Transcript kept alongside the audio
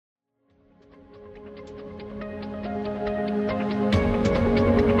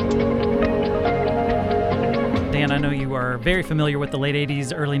know you are very familiar with the late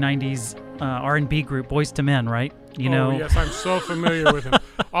 80s, early 90s R&B group Boyz II Men, right? Yes, I'm so familiar with them.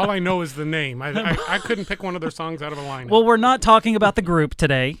 All I know is the name. I couldn't pick one of their songs out of a lineup. Well, we're not talking about the group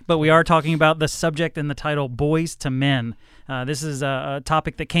today, but we are talking about the subject and the title, Boyz II Men. This is a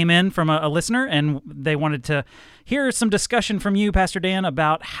topic that came in from a listener, and they wanted to hear some discussion from you, Pastor Dan,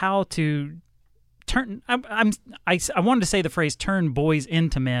 about how to turn. I wanted to say the phrase "turn boys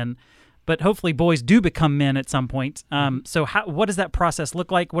into men," but hopefully boys do become men at some point. So what does that process look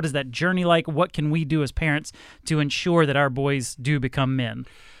like? What is that journey like? What can we do as parents to ensure that our boys do become men?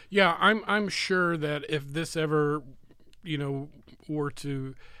 Yeah, I'm sure that if this ever, were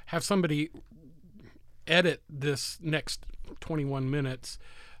to have somebody edit this next 21 minutes,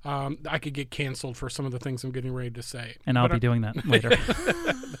 I could get canceled for some of the things I'm getting ready to say. And I'll be doing that later.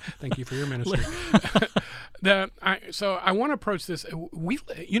 Thank you for your ministry. So I want to approach this.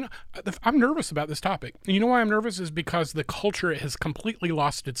 I'm nervous about this topic. And you know why I'm nervous is because the culture has completely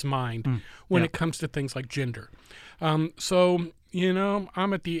lost its mind when it comes to things like gender. I'm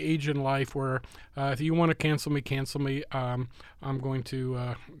at the age in life where if you want to cancel me. I'm going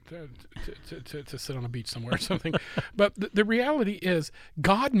to sit on a beach somewhere or something. But the reality is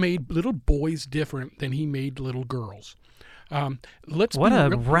God made little boys different than he made little girls. What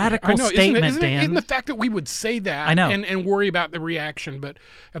a radical statement, Dan. Isn't the fact that we would say that I know. And worry about the reaction, but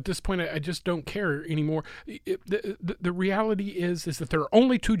at this point I just don't care anymore. The reality is that there are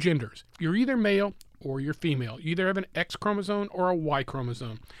only two genders. You're either male or you're female. You either have an X chromosome or a Y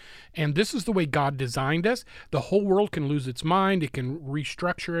chromosome. And this is the way God designed us. The whole world can lose its mind. It can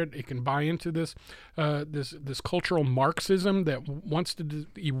restructure it. It can buy into this this cultural Marxism that wants to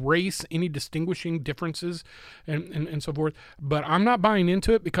erase any distinguishing differences and so forth. But I'm not buying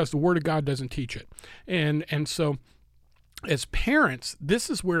into it because the Word of God doesn't teach it. And so as parents, this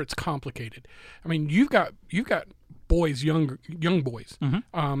is where it's complicated. I mean, you've got boys, young boys.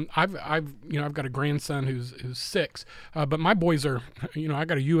 Mm-hmm. I've got a grandson who's 6, but my boys are, I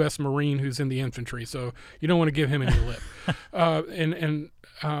got a U.S. Marine who's in the infantry, so you don't want to give him any lip.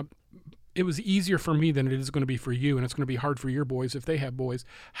 It was easier for me than it is going to be for you, and it's going to be hard for your boys if they have boys.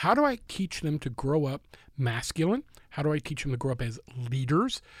 How do I teach them to grow up masculine? How do I teach them to grow up as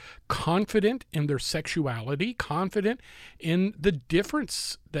leaders, confident in their sexuality, confident in the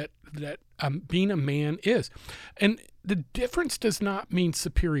difference that being a man is? And the difference does not mean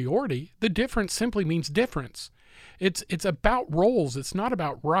superiority. The difference simply means difference. It's about roles. It's not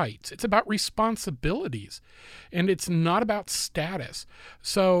about rights. It's about responsibilities, and it's not about status.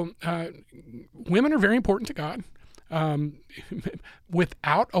 So women are very important to God.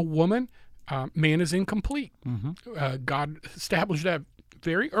 Without a woman, man is incomplete. Mm-hmm. God established that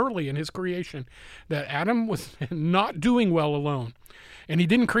very early in his creation, that Adam was not doing well alone, and he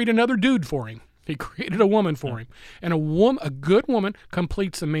didn't create another dude for him. He created a woman for him. And a good woman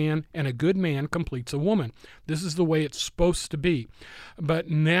completes a man, and a good man completes a woman. This is the way it's supposed to be. But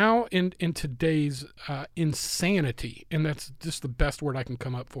now in today's insanity, and that's just the best word I can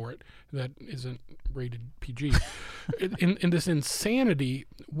come up for it, that isn't rated PG. in this insanity,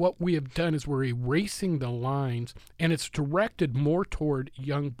 what we have done is we're erasing the lines, and it's directed more toward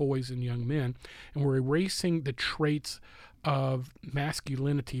young boys and young men, and we're erasing the traits of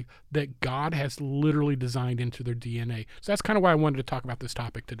masculinity that God has literally designed into their DNA. So that's kind of why I wanted to talk about this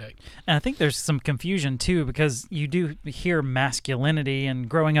topic today. And I think there's some confusion too, because you do hear masculinity, and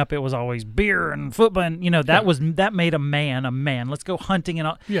growing up it was always beer and football, and that made a man. Let's go hunting and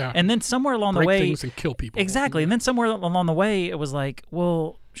all. Yeah. And then somewhere along Break the way, things and kill people. Exactly. And then somewhere along the way it was like,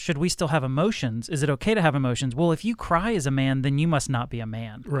 well, should we still have emotions? Is it okay to have emotions? Well, if you cry as a man, then you must not be a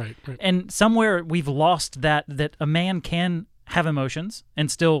man. Right. And somewhere we've lost that a man can have emotions and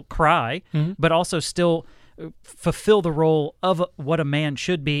still cry, mm-hmm. but also still fulfill the role of what a man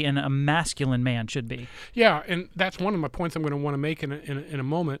should be and a masculine man should be. Yeah, and that's one of my points I'm going to want to make in a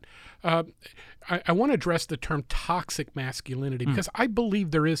moment. I want to address the term toxic masculinity because I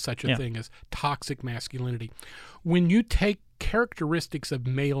believe there is such a thing as toxic masculinity. When you take characteristics of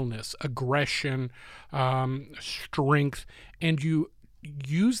maleness, aggression, strength, and you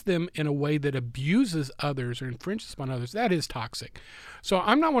use them in a way that abuses others or infringes upon others, that is toxic. So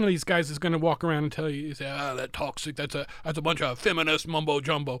I'm not one of these guys that's going to walk around and tell you, that toxic, that's a bunch of feminist mumbo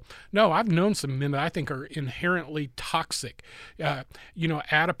jumbo. No, I've known some men that I think are inherently toxic. Add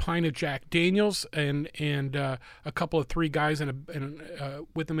a pint of Jack Daniels and a couple of 3 guys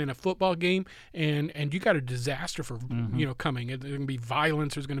with them in a football game, and you got a disaster for coming. There's going to be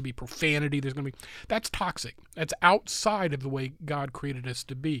violence. There's going to be profanity. That's toxic. That's outside of the way God created us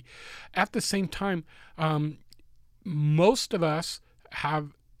to be. At the same time, most of us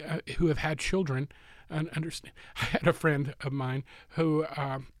who have had children understand. I had a friend of mine who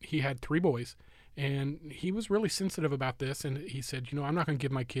he had 3 boys, and he was really sensitive about this. And he said, I'm not going to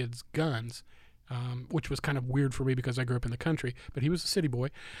give my kids guns. Which was kind of weird for me because I grew up in the country, but he was a city boy.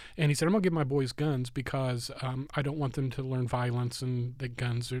 And he said, I'm going to give my boys guns because I don't want them to learn violence, and that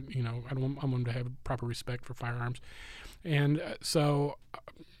guns are, I want them to have proper respect for firearms. And so,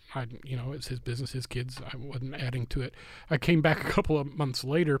 it's his business, his kids. I wasn't adding to it. I came back a couple of months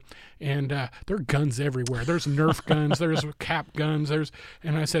later, and there are guns everywhere. There's Nerf guns, there's cap guns,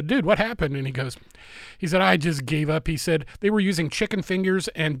 and I said, dude, what happened? And he said, I just gave up. He said they were using chicken fingers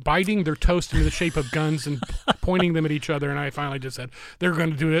and biting their toast into the shape of guns and pointing them at each other. And I finally just said, they're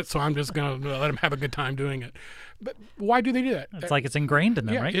going to do it, so I'm just going to let them have a good time doing it. But why do they do that? It's like it's ingrained in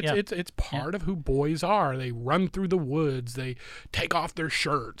them, right? It's part of who boys are. They run through the woods. They take off their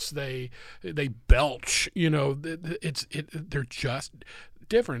shirts. They belch. They're just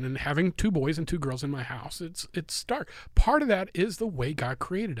different. And having 2 boys and 2 girls in my house, it's stark. Part of that is the way God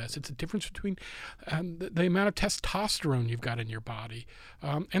created us. It's a difference between the amount of testosterone you've got in your body,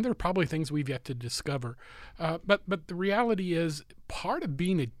 and there are probably things we've yet to discover. But the reality is, part of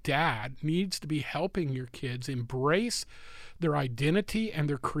being a dad needs to be helping your kids embrace their identity and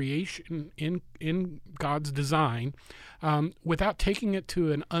their creation in God's design, without taking it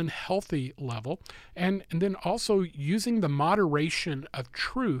to an unhealthy level, and then also using the moderation of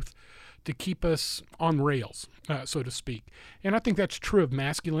truth to keep us on rails, so to speak. And I think that's true of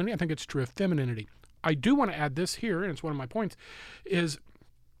masculinity. I think it's true of femininity. I do want to add this here, and it's one of my points, is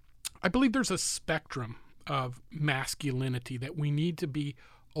I believe there's a spectrum of masculinity that we need to be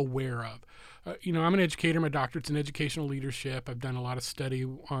aware of. I'm an educator. My doctorate's in educational leadership. I've done a lot of study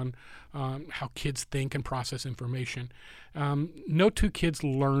on how kids think and process information. No 2 kids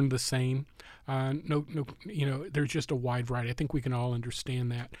learn the same. There's just a wide variety. I think we can all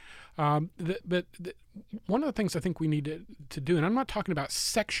understand that. But one of the things I think we need to do, and I'm not talking about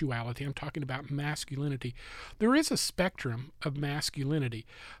sexuality, I'm talking about masculinity. There is a spectrum of masculinity.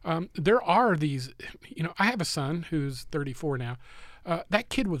 There are these, I have a son who's 34 now. That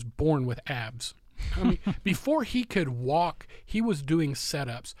kid was born with abs. I mean, before he could walk, he was doing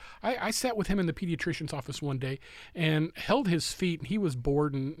setups. I sat with him in the pediatrician's office one day and held his feet, and he was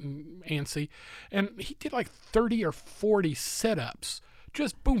bored and antsy. And he did like 30 or 40 setups.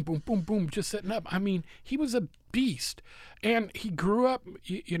 Just boom, boom, boom, boom, just sitting up. I mean, he was a beast. And he grew up,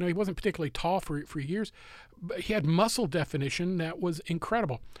 he wasn't particularly tall for years, but he had muscle definition that was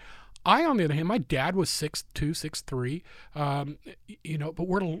incredible. I, on the other hand, my dad was 6'2", 6'3",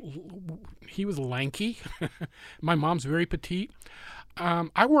 but he was lanky. My mom's very petite.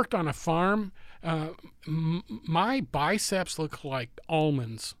 I worked on a farm. My biceps look like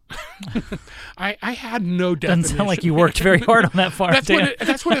almonds. I had no definition. Doesn't sound like you worked very hard on that farm.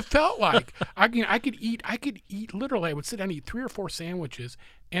 That's what it felt like. I could eat literally. I would sit down and eat 3 or 4 sandwiches.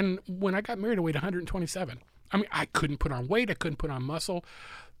 And when I got married, I weighed 127. I mean, I couldn't put on weight. I couldn't put on muscle.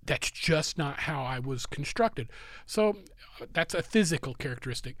 That's just not how I was constructed. So that's a physical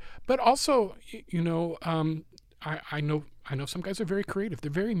characteristic. But also, I know some guys are very creative. They're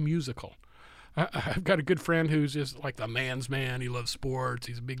very musical. I've got a good friend who's just like the man's man. He loves sports.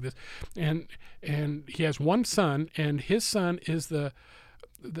 He's a big this, and he has one son, and his son is the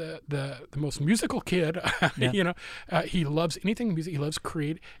most musical kid. Yeah. He loves anything music. He loves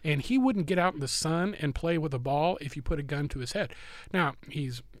create, and he wouldn't get out in the sun and play with a ball if you put a gun to his head. Now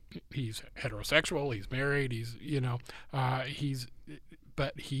he's heterosexual. He's married.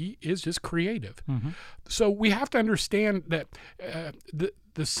 But he is just creative. Mm-hmm. So we have to understand that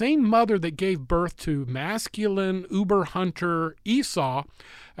the same mother that gave birth to masculine uber hunter Esau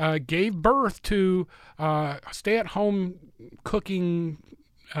gave birth to stay-at-home cooking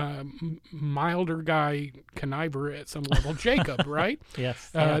milder guy conniver at some level, Jacob, right? Yes.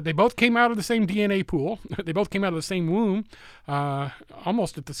 They both came out of the same DNA pool. They both came out of the same womb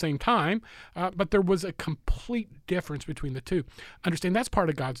almost at the same time, but there was a complete difference between the two. Understand, that's part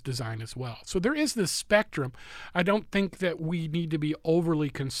of God's design as well. So there is this spectrum. I don't think that we need to be overly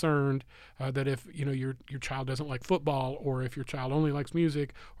concerned that if your child doesn't like football, or if your child only likes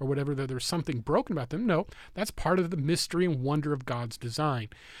music or whatever, that there's something broken about them. No, that's part of the mystery and wonder of God's design.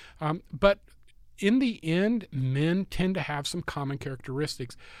 But in the end, men tend to have some common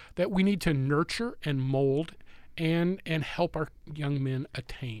characteristics that we need to nurture and mold and help our young men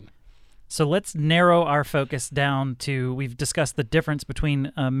attain. So let's narrow our focus down to, we've discussed the difference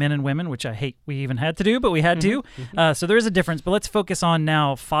between men and women, which I hate we even had to do, but we had to. So there is a difference, but let's focus on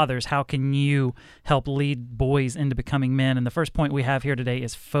now fathers. How can you help lead boys into becoming men? And the first point we have here today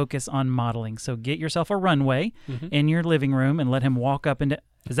is focus on modeling. So get yourself a runway in your living room and let him walk up into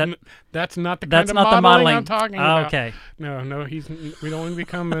Is that that's not the that's kind of not the modeling modeling I'm talking about? Okay. No, we don't want to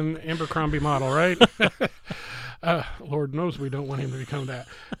become an Abercrombie model, right? Lord knows we don't want him to become that.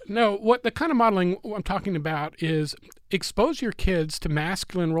 No, what the kind of modeling I'm talking about is expose your kids to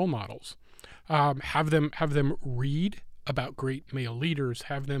masculine role models. Have them read about great male leaders.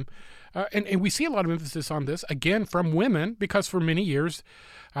 Have them, and we see a lot of emphasis on this again from women, because for many years,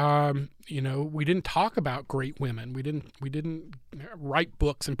 we didn't talk about great women. We didn't write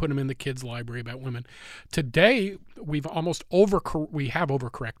books and put them in the kids' library about women. Today, we have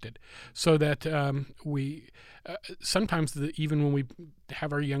overcorrected, so that sometimes even when we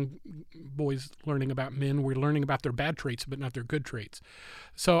have our young boys learning about men, we're learning about their bad traits, but not their good traits.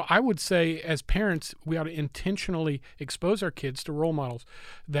 So I would say, as parents, we ought to intentionally expose our kids to role models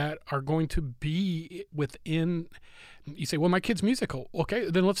that are going to be within. You say, well, my kid's musical. Okay,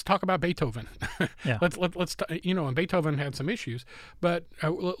 then let's talk about Beethoven. Yeah. let's and Beethoven had some issues, but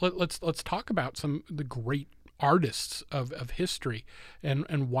let's talk about the great artists of history,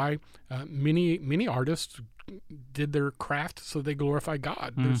 and why many artists did their craft so they glorify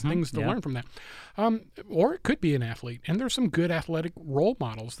God. There's things to learn from that. Or it could be an athlete, and there's some good athletic role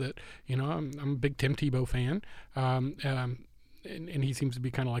models that, I'm a big Tim Tebow fan. And he seems to be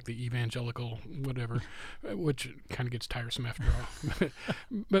kind of like the evangelical whatever, which kind of gets tiresome after all.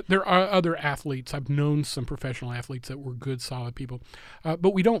 But there are other athletes. I've known some professional athletes that were good, solid people.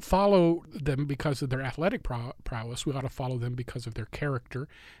 But we don't follow them because of their athletic prowess. We ought to follow them because of their character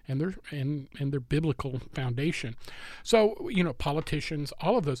and their biblical foundation. So, politicians,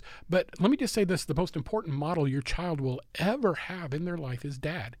 all of those. But let me just say this: the most important model your child will ever have in their life is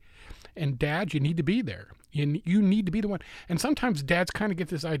dad. And dad, you need to be there. You need to be the one. And sometimes dads kind of get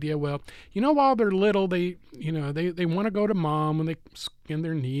this idea, well, while they're little, they want to go to mom. When they skin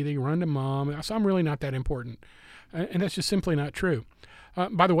their knee, they run to mom. So I'm really not that important. And that's just simply not true.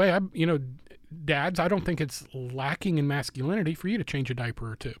 By the way, dads, I don't think it's lacking in masculinity for you to change a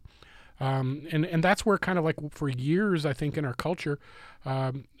diaper or two. And that's where kind of like for years, I think in our culture,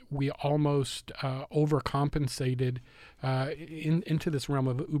 we almost overcompensated into this realm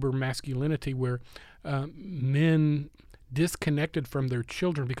of uber masculinity, where men disconnected from their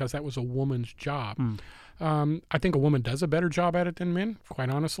children because that was a woman's job. I think a woman does a better job at it than men, quite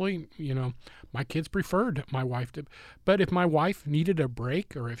honestly. My kids preferred my wife to. But if my wife needed a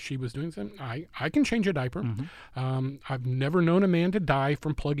break, or if she was doing something, I can change a diaper. I've never known a man to die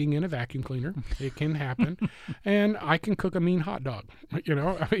from plugging in a vacuum cleaner. It can happen. And I can cook a mean hot dog.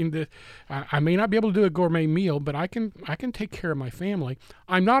 I may not be able to do a gourmet meal, but I can take care of my family.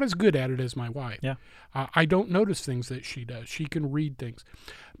 I'm not as good at it as my wife. Yeah. I don't notice things that she does. She can read things.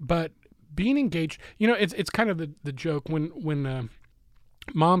 But being engaged, it's kind of the joke when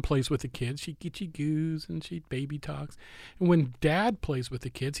mom plays with the kids, she gitchy goos and she baby talks. And when dad plays with the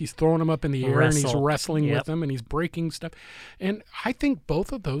kids, he's throwing them up in the air and he's wrestling with them and he's breaking stuff. And I think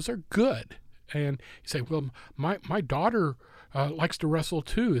both of those are good. And you say, well, my daughter likes to wrestle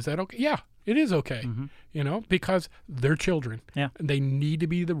too. Is that okay? Yeah, it is okay. Because they're children. Yeah. They need to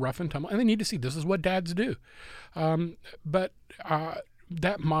be the rough and tumble, and they need to see this is what dads do. But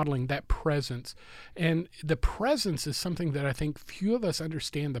that modeling, that presence, and the presence is something that I think few of us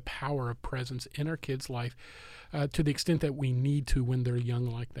understand the power of presence in our kids' life to the extent that we need to when they're young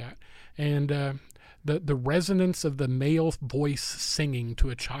like that. And the resonance of the male voice singing to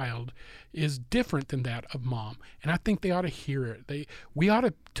a child is different than that of mom. And I think they ought to hear it. We ought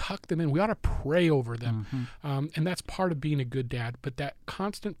to tuck them in. We ought to pray over them. And that's part of being a good dad. But that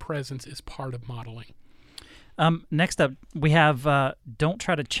constant presence is part of modeling. Next up, we have don't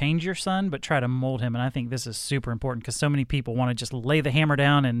try to change your son, but try to mold him. And I think this is super important because so many people want to just lay the hammer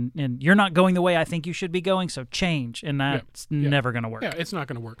down and you're not going the way I think you should be going, so change. And that's never going to work. Yeah, it's not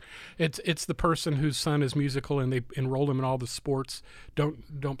going to work. It's the person whose son is musical and they enroll him in all the sports,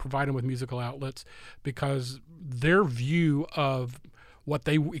 don't provide him with musical outlets because their view of what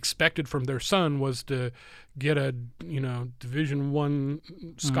they expected from their son was to get a Division I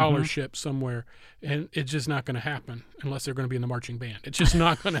scholarship somewhere, and it's just not going to happen unless they're going to be in the marching band. It's just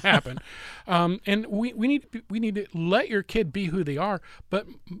not going to happen. And we need to let your kid be who they are, but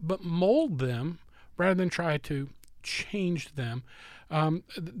mold them rather than try to change them.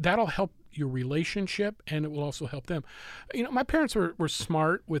 That'll help your relationship, and it will also help them. My parents were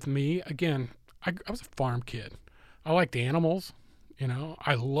smart with me. Again, I was a farm kid. I liked animals.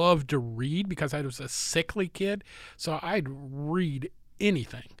 I loved to read because I was a sickly kid, so I'd read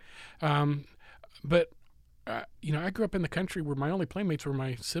anything. But I grew up in the country where my only playmates were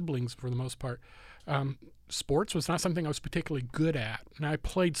my siblings for the most part. Sports was not something I was particularly good at. And I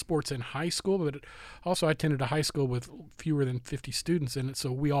played sports in high school, but also I attended a high school with fewer than 50 students in it,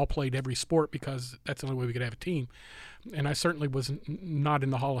 so we all played every sport because that's the only way we could have a team. And I certainly was not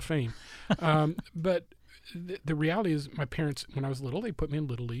in the Hall of Fame. But the reality is my parents, when I was little, they put me in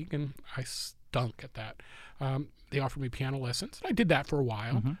Little League, and I stunk at that. They offered me piano lessons. I did that for a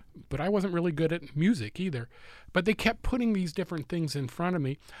while, but I wasn't really good at music either. But they kept putting these different things in front of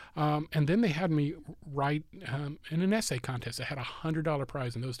me. And then they had me write in an essay contest. I had a $100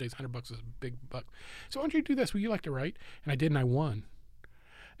 prize. In those days, $100 was a big buck. So why don't you do this? Would you like to write? And I did, and I won.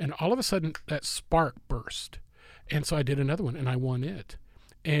 And all of a sudden, that spark burst. And so I did another one, and I won it.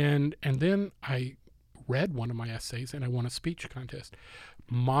 And then I read one of my essays, and I won a speech contest.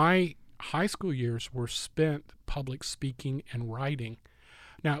 My high school years were spent public speaking and writing.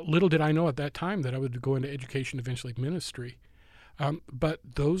 Now, little did I know at that time that I would go into education, eventually ministry. But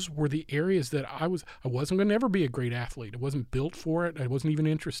those were the areas that I wasn't going to ever be a great athlete. I wasn't built for it. I wasn't even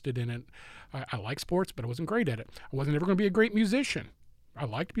interested in it. I like sports, but I wasn't great at it. I wasn't ever going to be a great musician. I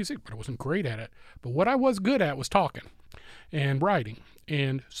liked music, but I wasn't great at it. But what I was good at was talking and writing.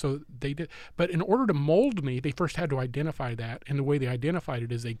 And so they did. But in order to mold me, they first had to identify that. And the way they identified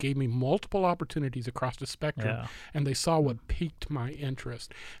it is they gave me multiple opportunities across the spectrum, and they saw what piqued my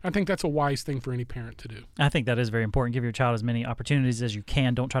interest. I think that's a wise thing for any parent to do. I think that is very important. Give your child as many opportunities as you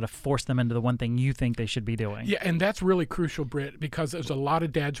can. Don't try to force them into the one thing you think they should be doing. Yeah, and that's really crucial, Britt, because there's a lot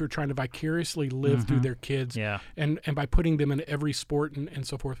of dads who are trying to vicariously live through their kids. Yeah. And by putting them in every sport and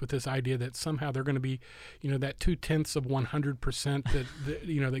so forth with this idea that somehow they're going to be, that 0.2% of 100%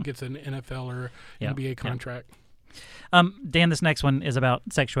 that gets an NFL or NBA contract. Dan, this next one is about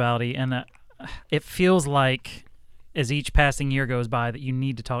sexuality, and it feels like as each passing year goes by that you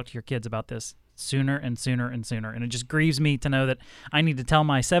need to talk to your kids about this sooner and sooner and sooner. And it just grieves me to know that I need to tell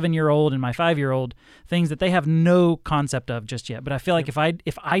my 7-year-old and my 5-year-old things that they have no concept of just yet. But I feel like if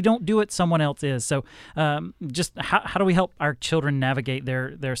I don't do it, someone else is. So just how do we help our children navigate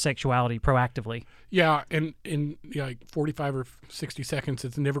their sexuality proactively? Yeah, and in like 45 or 60 seconds,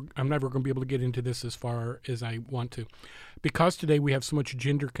 I'm never going to be able to get into this as far as I want to. Because today we have so much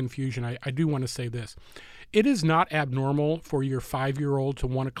gender confusion, I do want to say this. It is not abnormal for your 5-year-old to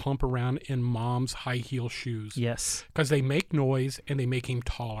want to clump around in mom's high heel shoes. Yes. Because they make noise and they make him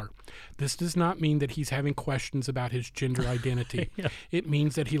taller. This does not mean that he's having questions about his gender identity. It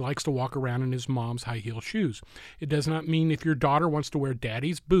means that he likes to walk around in his mom's high heel shoes. It does not mean if your daughter wants to wear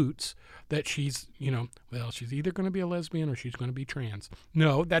daddy's boots that she's, she's either going to be a lesbian or she's going to be trans.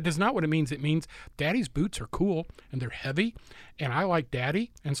 No, that is not what it means. It means daddy's boots are cool and they're heavy and I like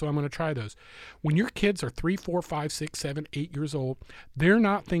daddy, and so I'm going to try those. When your kids are 3, 4, 5, 6, 7, 8 years old, they're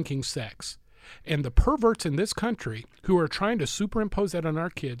not thinking sex. And the perverts in this country who are trying to superimpose that on our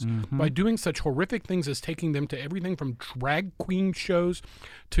kids by doing such horrific things as taking them to everything from drag queen shows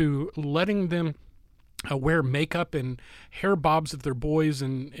to letting them wear makeup and hair bobs if they're boys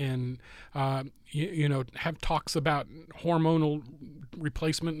and have talks about hormonal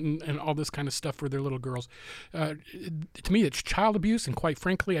replacement and all this kind of stuff for their little girls. To me, it's child abuse, and quite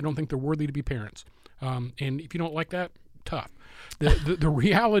frankly, I don't think they're worthy to be parents. And if you don't like that, tough. The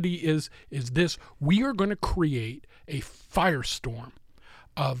reality is this: we are going to create a firestorm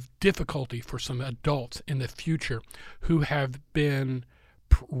of difficulty for some adults in the future who have been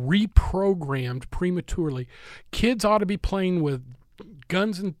reprogrammed prematurely. Kids ought to be playing with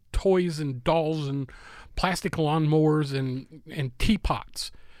guns and toys and dolls and plastic lawnmowers and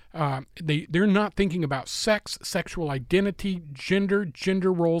teapots. They're not thinking about sex, sexual identity,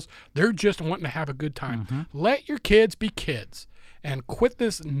 gender roles. They're just wanting to have a good time. Let your kids be kids and quit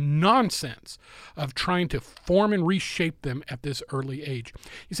this nonsense of trying to form and reshape them at this early age.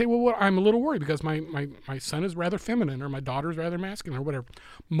 You say, well, I'm a little worried because my son is rather feminine or my daughter is rather masculine or whatever.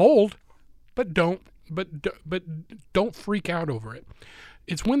 Mold, but don't freak out over it.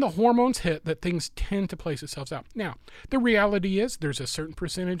 It's when the hormones hit that things tend to place themselves out. Now, the reality is there's a certain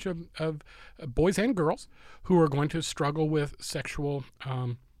percentage of boys and girls who are going to struggle with sexual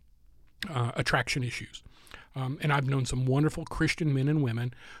attraction issues. And I've known some wonderful Christian men and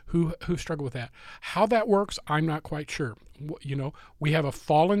women who struggle with that. How that works, I'm not quite sure. We have a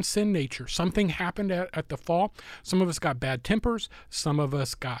fallen sin nature. Something happened at the fall. Some of us got bad tempers. Some of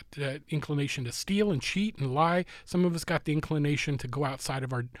us got inclination to steal and cheat and lie. Some of us got the inclination to go outside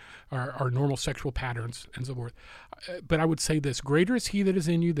of our normal sexual patterns and so forth. But I would say this: greater is he that is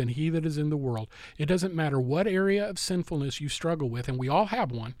in you than he that is in the world. It doesn't matter what area of sinfulness you struggle with, and we all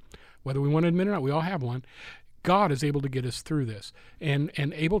have one. Whether we want to admit it or not, we all have one. God is able to get us through this and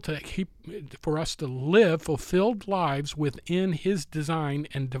able to for us to live fulfilled lives within his design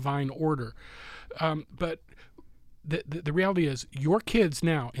and divine order. But the reality is your kids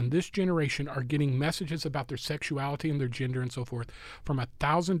now in this generation are getting messages about their sexuality and their gender and so forth from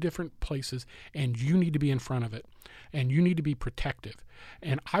 1,000 different places, and you need to be in front of it, and you need to be protective.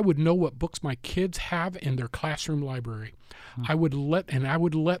 And I would know what books my kids have in their classroom library. I would let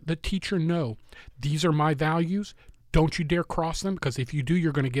the teacher know, these are my values. Don't you dare cross them, because if you do,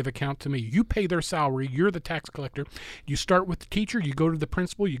 you're going to give account to me. You pay their salary. You're the tax collector. You start with the teacher. You go to the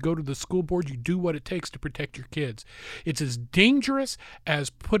principal. You go to the school board. You do what it takes to protect your kids. It's as dangerous as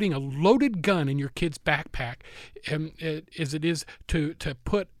putting a loaded gun in your kid's backpack as it is to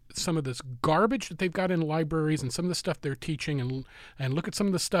put some of this garbage that they've got in libraries and some of the stuff they're teaching, and look at some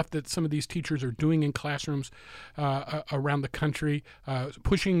of the stuff that some of these teachers are doing in classrooms around the country,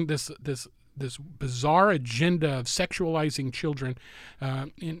 pushing this bizarre agenda of sexualizing children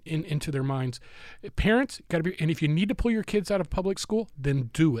into their minds. Parents got to be, and if you need to pull your kids out of public school, then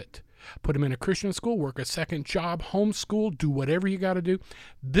do it. Put them in a Christian school, work a second job, homeschool, do whatever you got to do.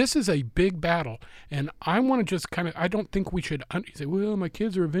 This is a big battle, and I want to just I don't think we should say, well, my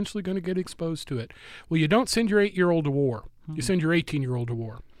kids are eventually going to get exposed to it. Well, you don't send your 8-year-old to war. You send your 18-year-old to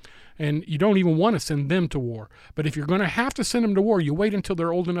war. And you don't even want to send them to war. But if you're going to have to send them to war, you wait until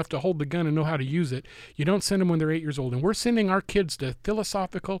they're old enough to hold the gun and know how to use it. You don't send them when they're 8 years old. And we're sending our kids to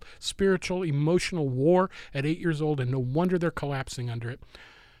philosophical, spiritual, emotional war at 8 years old, and no wonder they're collapsing under it.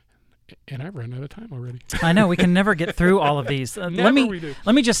 And I've run out of time already. I know. We can never get through all of these. Let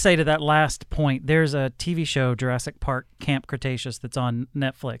me just say to that last point, there's a TV show, Jurassic Park Camp Cretaceous, that's on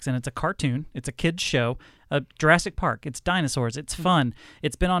Netflix, and it's a cartoon. It's a kid's show. Jurassic Park. It's dinosaurs. It's fun.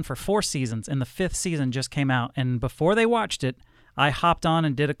 It's been on for 4 seasons, and the 5th season just came out. And before they watched it, I hopped on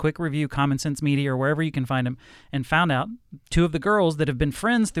and did a quick review, Common Sense Media or wherever you can find them, and found out 2 of the girls that have been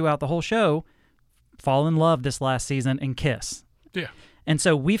friends throughout the whole show fall in love this last season and kiss. Yeah. And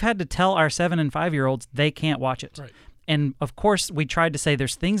so we've had to tell our 7 and 5-year-olds they can't watch it. Right. And, of course, we tried to say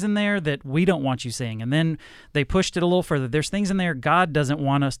there's things in there that we don't want you seeing. And then they pushed it a little further. There's things in there God doesn't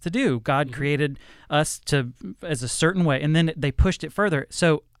want us to do. God created us as a certain way. And then they pushed it further.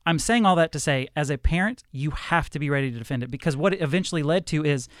 So I'm saying all that to say, as a parent, you have to be ready to defend it. Because what it eventually led to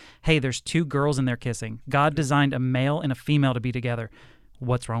is, hey, there's 2 girls in there kissing. God designed a male and a female to be together.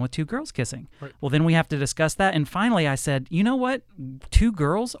 What's wrong with 2 girls kissing? Right. Well, then we have to discuss that. And finally, I said, you know what? 2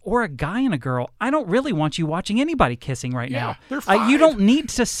 girls or a guy and a girl, I don't really want you watching anybody kissing right now. They're fine. You don't need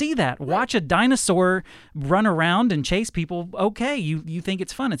to see that. Right. Watch a dinosaur run around and chase people. Okay, you think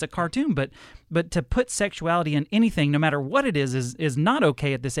it's fun. It's a cartoon. But to put sexuality in anything, no matter what it is not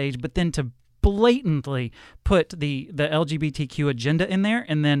okay at this age. But then to blatantly put the LGBTQ agenda in there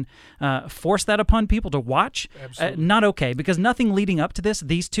and then force that upon people to watch, not okay, because nothing leading up to this,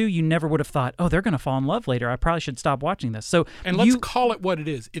 these 2, you never would have thought, oh, they're going to fall in love later. I probably should stop watching this. So, and let's call it what it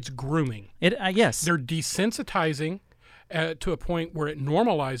is. It's grooming. Yes. They're desensitizing to a point where it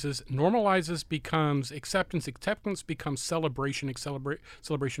normalizes becomes acceptance becomes celebration,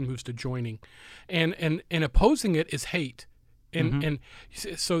 celebration moves to joining, and opposing it is hate. And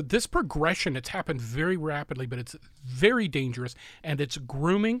so this progression, it's happened very rapidly, but it's very dangerous, and it's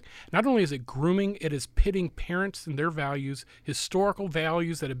grooming. Not only is it grooming, it is pitting parents and their values, historical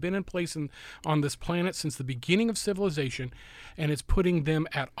values that have been in place on this planet since the beginning of civilization, and it's putting them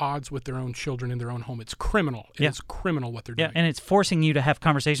at odds with their own children in their own home. It's criminal. It's criminal what they're doing. And it's forcing you to have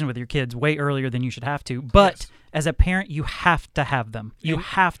conversations with your kids way earlier than you should have to. But as a parent, you have to have them. You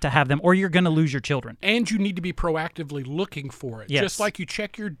have to have them, or you're going to lose your children. And you need to be proactively looking for it. Yes. Just like you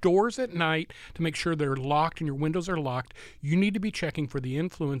check your doors at night to make sure they're locked and your windows are locked, you need to be checking for the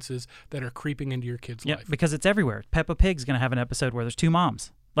influences that are creeping into your kid's life. Because it's everywhere. Peppa Pig's going to have an episode where there's 2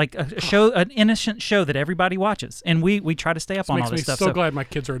 moms. Like a show, an innocent show that everybody watches, and we try to stay up on all this stuff. So glad my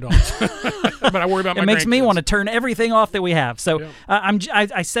kids are adults, but I worry about my grandkids. It makes me want to turn everything off that we have. So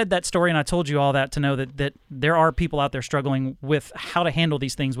I said that story, and I told you all that to know that there are people out there struggling with how to handle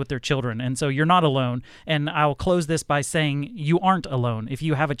these things with their children, and so you're not alone. And I'll close this by saying you aren't alone. If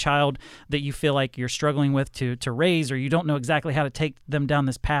you have a child that you feel like you're struggling with to raise, or you don't know exactly how to take them down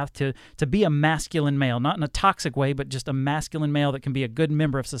this path to be a masculine male, not in a toxic way, but just a masculine male that can be a good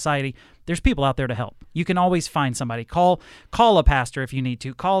member of society, there's people out there to help. You can always find somebody. Call a pastor if you need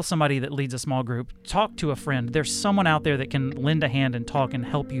to. Call somebody that leads a small group. Talk to a friend. There's someone out there that can lend a hand and talk and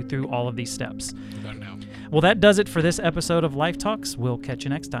help you through all of these steps. Well, that does it for this episode of Life Talks. We'll catch you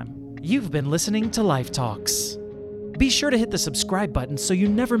next time. You've been listening to Life Talks. Be sure to hit the subscribe button so you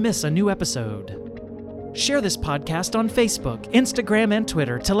never miss a new episode. Share this podcast on Facebook, Instagram, and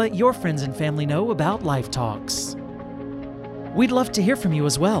Twitter to let your friends and family know about Life Talks. We'd love to hear from you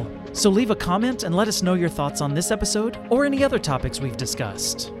as well, so leave a comment and let us know your thoughts on this episode or any other topics we've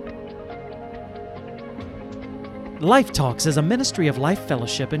discussed. Life Talks is a ministry of Life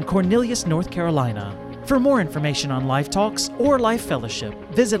Fellowship in Cornelius, North Carolina. For more information on Life Talks or Life Fellowship,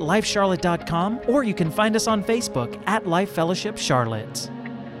 visit lifecharlotte.com, or you can find us on Facebook at Life Fellowship Charlotte.